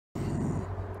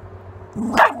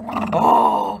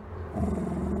Oh!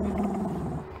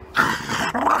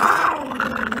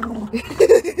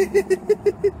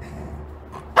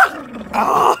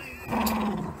 Oh!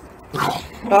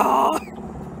 Oh!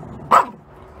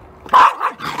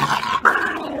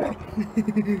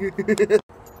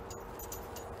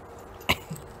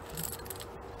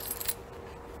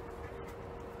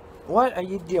 What are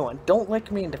you doing? Don't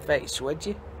lick me in the face, would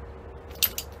you?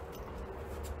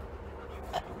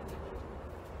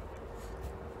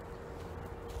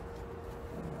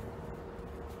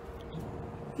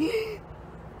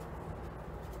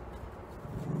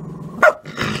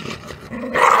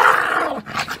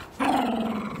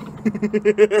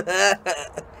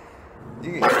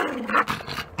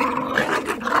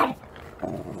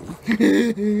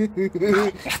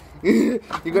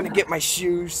 You're gonna get my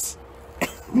shoes.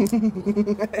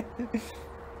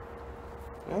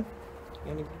 Huh?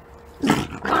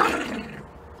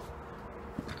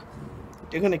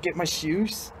 You're gonna get my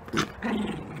shoes?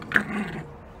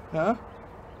 Huh?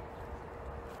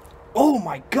 Oh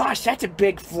my gosh, that's a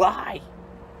big fly!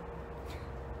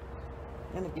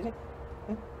 You gonna get it?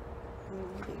 Huh?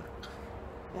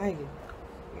 Now you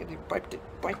gotta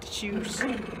bite the shoes.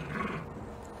 Ooh.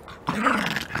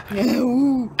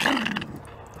 Ooh.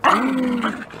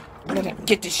 I'm gonna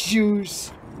get the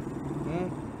shoes.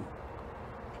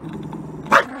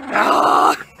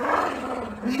 Ah!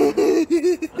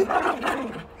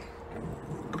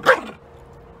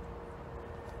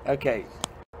 Okay.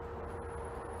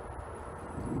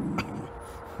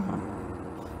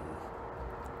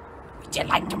 Would you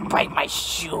like to bite my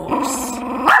shoes?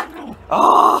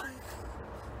 Oh!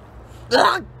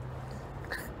 Ugh.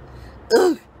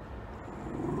 Ugh.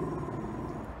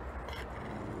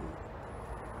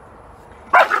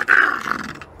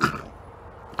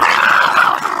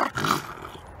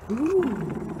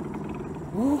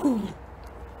 Ooh,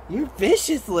 you're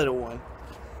vicious, little one.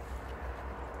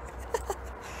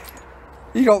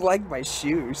 You don't like my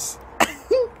shoes.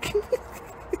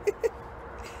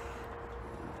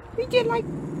 You didn't like.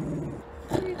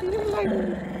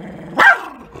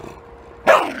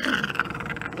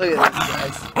 Look at this,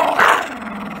 guys.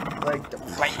 Like the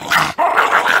bite.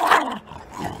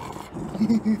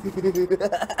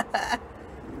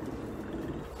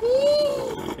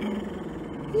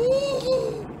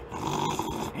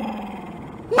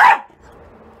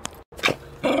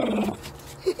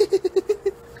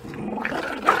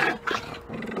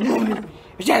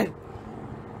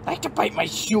 Like to bite my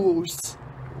shoes.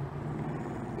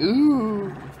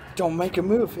 Ooh, don't make a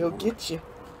move, he'll get you.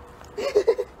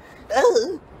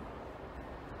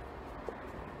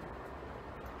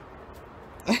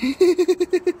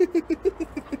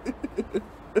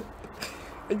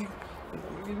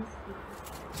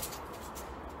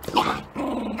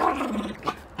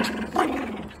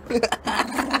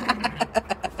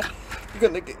 You're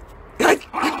gonna get.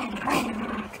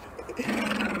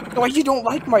 Why, you don't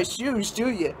like my shoes,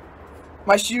 do you?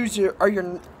 My shoes are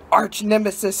your arch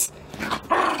nemesis.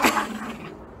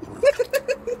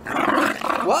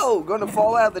 Whoa, gonna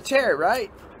fall out of the chair, right?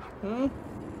 Hmm?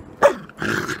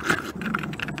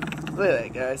 Look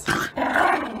at that, guys.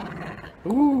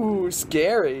 Ooh,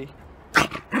 scary.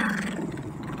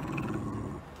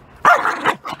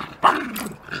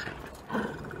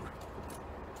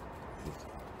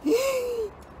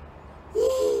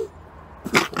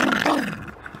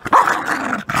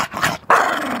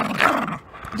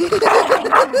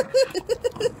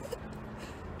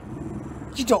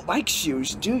 You don't like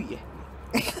shoes, do you?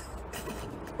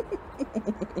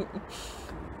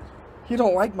 You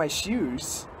don't like my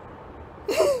shoes.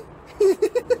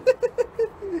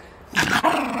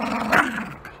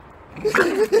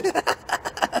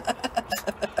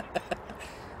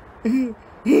 You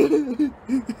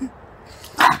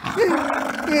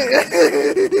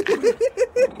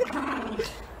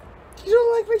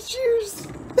don't like my shoes.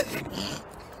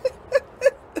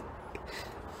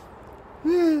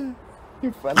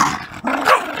 You're funny.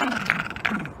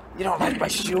 You don't like my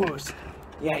shoes.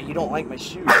 Yeah, you don't like my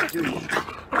shoes, do you?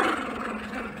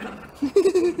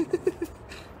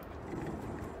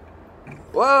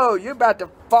 Whoa, you're about to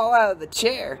fall out of the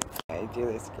chair. I do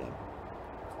this again.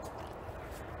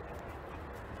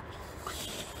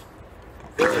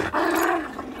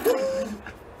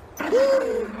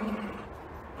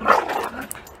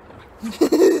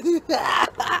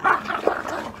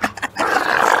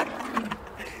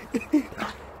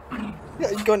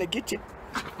 He's gonna get you.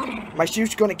 My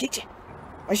shoe's gonna get you.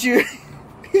 My shoe.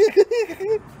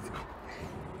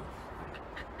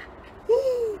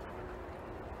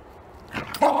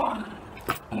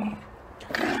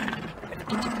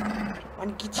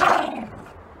 Wanna get you.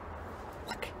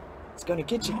 Look. It's gonna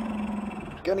get you.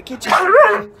 It's gonna get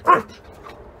you.